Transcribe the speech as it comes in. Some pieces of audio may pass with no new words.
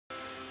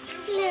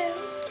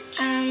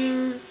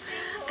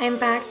I'm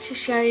back to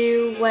show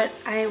you what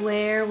I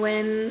wear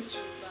when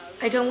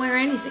I don't wear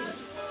anything,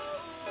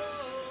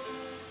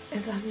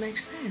 if that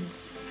makes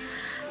sense.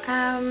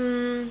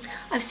 I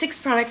have 6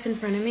 products in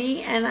front of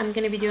me, and I'm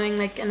going to be doing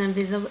like an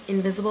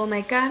invisible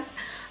makeup.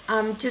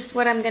 Just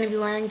what I'm going to be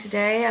wearing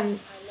today.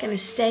 I'm going to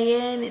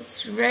stay in.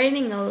 It's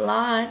raining a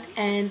lot,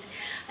 and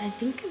I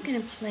think I'm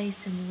going to play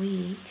some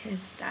Wiiiii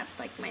because that's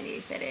like my new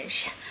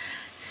fetish.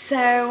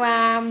 So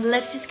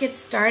let's just get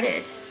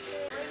started.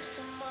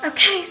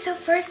 Okay, so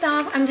first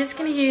off, I'm just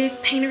going to use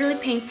Painterly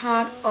Paint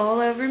Pot all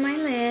over my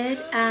lid.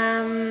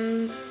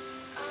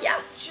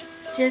 Yeah,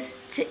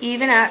 just to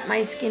even out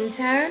my skin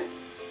tone.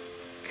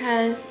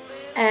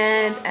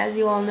 And as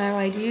you all know,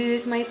 I do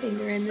use my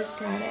finger in this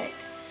product.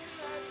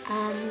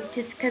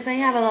 Just because I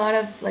have a lot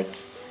of, like,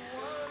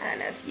 I don't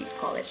know if you'd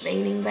call it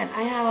veining, but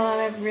I have a lot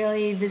of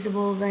really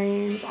visible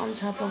veins on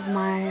top of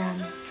my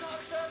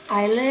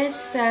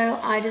eyelids. So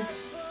I just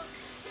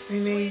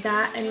remove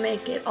that and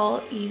make it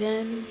all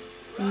even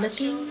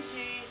looking.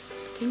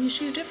 Can you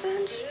see a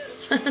difference?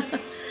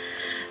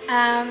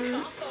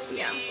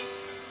 Yeah.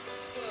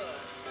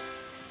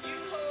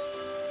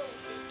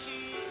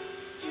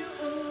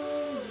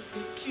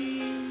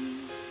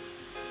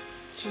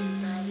 To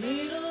my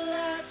little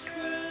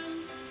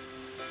bathroom,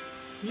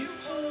 you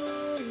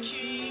hold the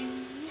key,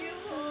 you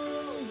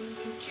hold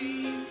the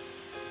key.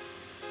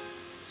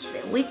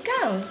 There we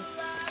go.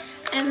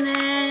 And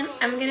then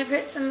I'm gonna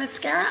put some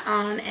mascara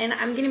on, and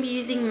I'm gonna be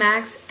using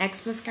Max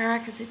X mascara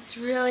because it's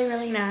really,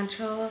 really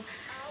natural,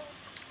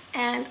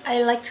 and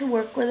I like to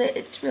work with it.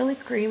 It's really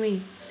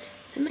creamy.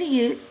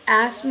 Somebody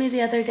asked me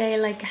the other day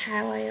like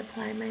how I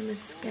apply my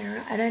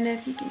mascara. I don't know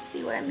if you can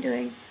see what I'm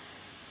doing,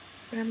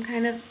 but I'm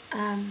kind of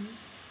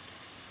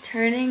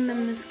turning the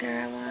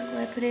mascara on when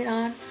I put it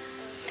on,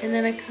 and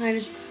then I kind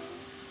of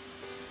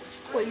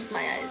squeeze my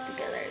eyes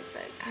together, so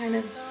it kind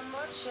of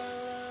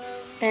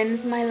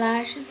bends my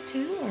lashes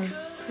too, or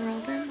curl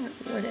them,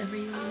 whatever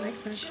you might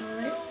want to call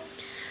it.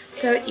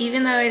 So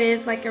even though it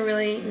is like a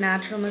really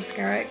natural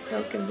mascara, it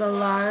still gives a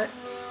lot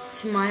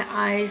to my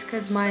eyes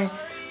because my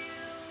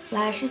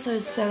lashes are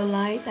so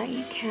light that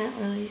you can't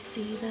really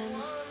see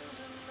them.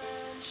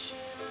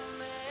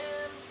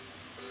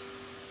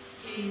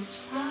 He's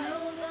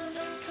filed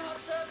under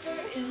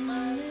cocksucker in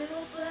my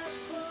little black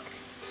book.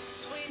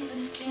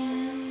 Sweetness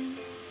can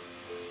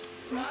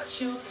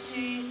rot your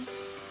teeth.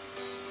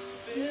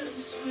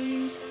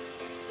 Bittersweet,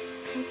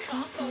 cook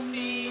off on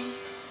me.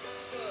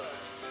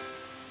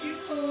 You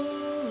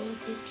hold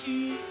the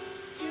key,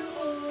 you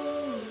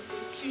hold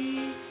the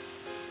key.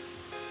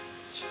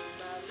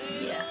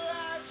 Yeah.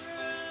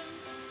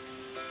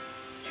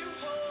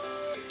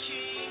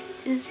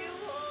 Just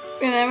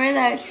remember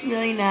that it's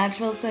really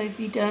natural, so if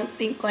you don't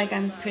think like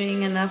I'm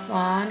putting enough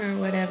on or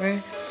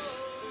whatever,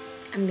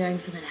 I'm going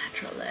for the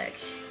natural look.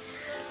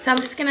 So I'm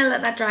just going to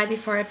let that dry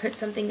before I put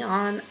something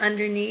on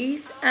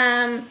underneath.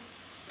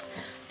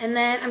 And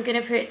then I'm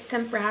going to put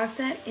some brow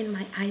set in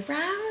my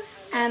eyebrows.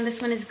 And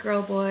this one is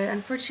Girl Boy.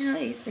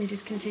 Unfortunately, it's been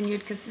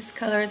discontinued because this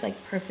color is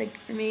like perfect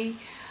for me.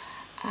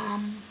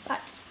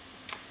 But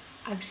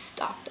I've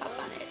stocked up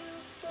on it.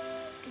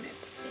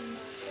 Let's see.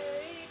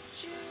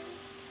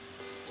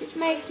 Just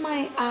makes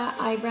my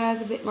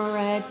eyebrows a bit more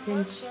red,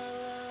 since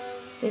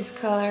this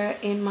color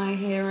in my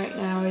hair right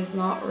now is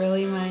not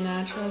really my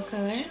natural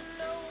color.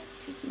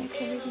 Just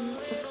makes everything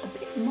look a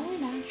bit more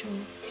natural.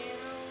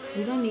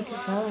 You don't need to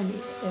tell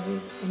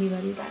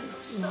anybody that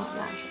it's not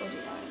natural, you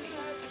know what I mean?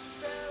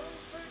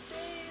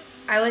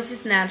 I was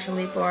just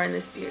naturally born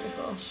this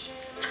beautiful.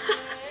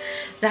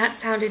 That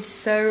sounded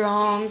so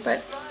wrong,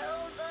 but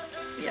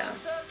yeah.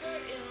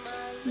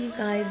 You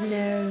guys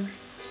know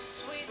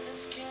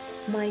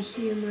my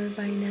humor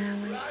by now,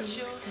 I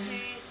think, so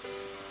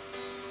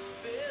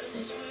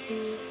let's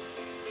see.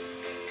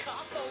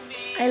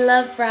 I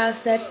love brow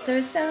sets.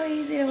 They're so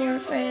easy to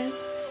work with.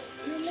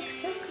 They look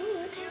so good.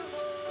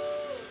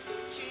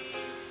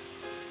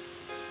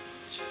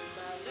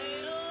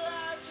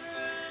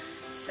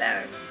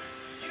 So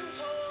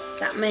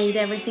that made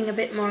everything a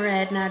bit more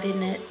red now,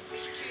 didn't it?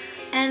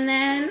 And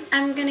then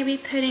I'm going to be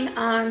putting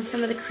on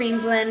some of the Cream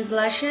Blend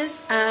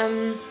blushes.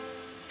 I'm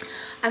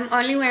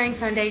only wearing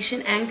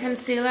foundation and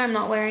concealer. I'm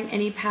not wearing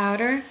any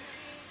powder.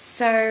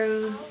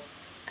 So,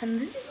 and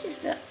this is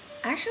just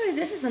actually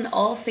this is an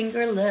all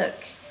finger look.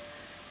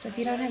 So if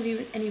you don't have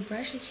any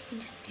brushes, you can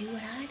just do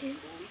what I do.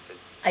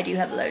 I do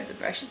have loads of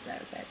brushes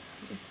though, but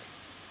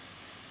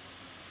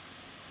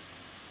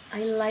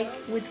I like,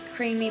 with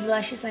creamy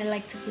blushes, I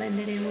like to blend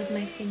it in with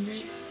my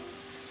fingers.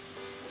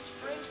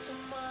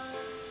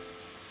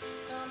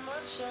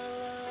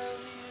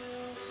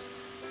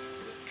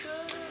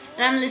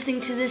 And I'm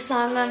listening to this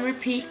song on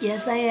repeat.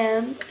 Yes, I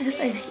am, because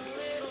I think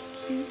it's so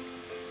cute.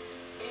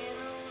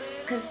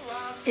 Because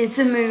it's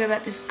a movie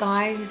about this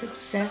guy who's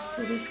obsessed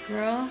with this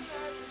girl.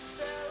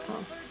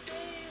 Oh.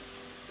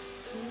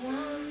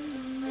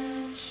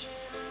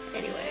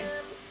 Anyway,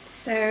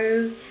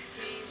 so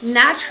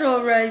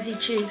natural rosy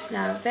cheeks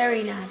now,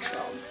 very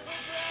natural.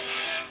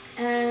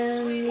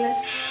 And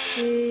let's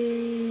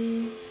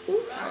see.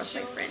 Ooh, that was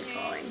my friend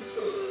calling.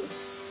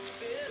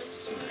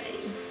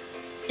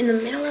 in the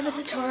middle of a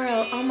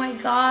tutorial. Oh my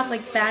god,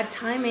 like bad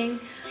timing.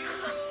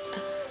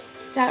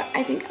 So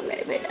I think I'm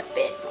gonna put a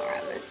bit more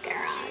of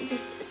mascara on,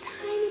 just a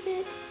tiny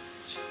bit.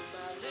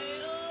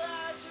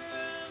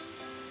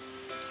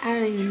 I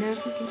don't even know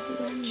if you can see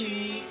what I'm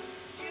doing.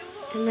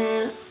 And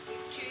then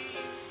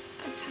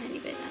a tiny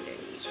bit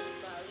underneath.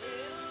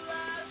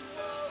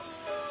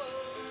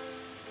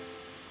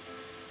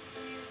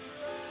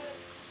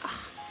 Ugh.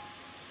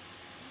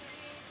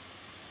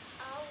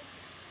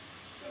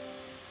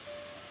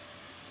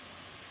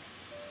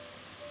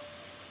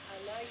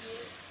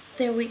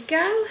 There we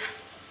go.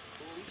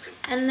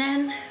 And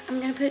then I'm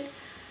going to put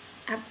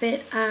a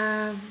bit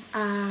of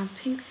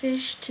Pink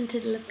Fish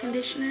tinted lip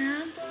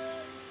conditioner on.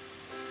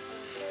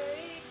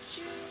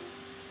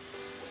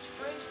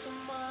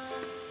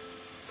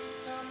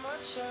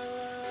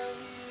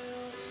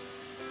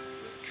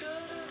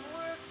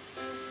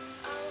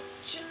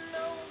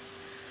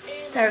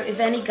 So if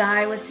any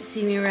guy was to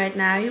see me right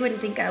now, he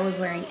wouldn't think I was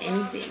wearing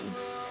anything.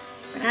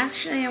 But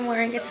actually I'm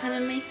wearing a ton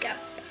of makeup,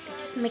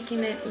 just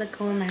making it look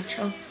all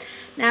natural.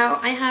 Now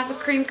I have a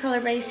cream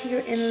color base here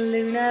in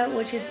Luna,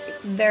 which is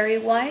very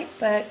white,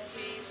 but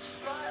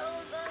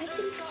I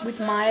think with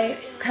my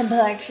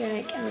complexion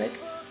it can look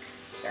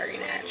very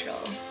natural.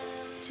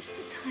 Just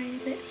a tiny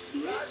bit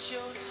here.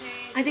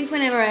 I think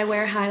whenever I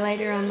wear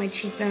highlighter on my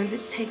cheekbones,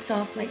 it takes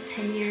off like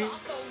 10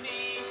 years.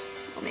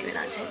 Well, maybe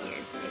not 10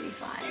 years, maybe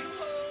 5.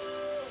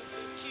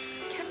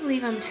 I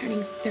believe I'm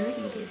turning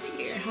 30 this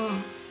year,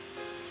 huh?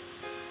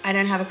 I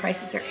don't have a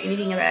crisis or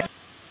anything about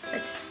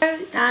it.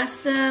 So that's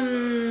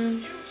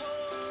the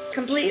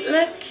complete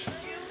look.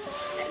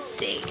 Let's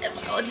see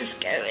if I'll just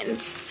go and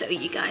so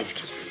you guys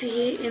can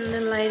see it in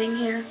the lighting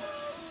here.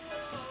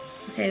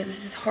 Okay,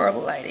 this is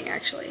horrible lighting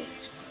actually.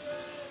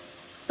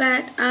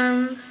 But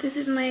this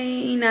is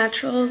my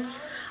natural,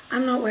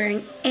 I'm not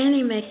wearing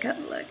any makeup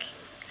look.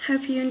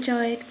 Hope you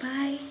enjoyed.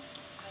 Bye.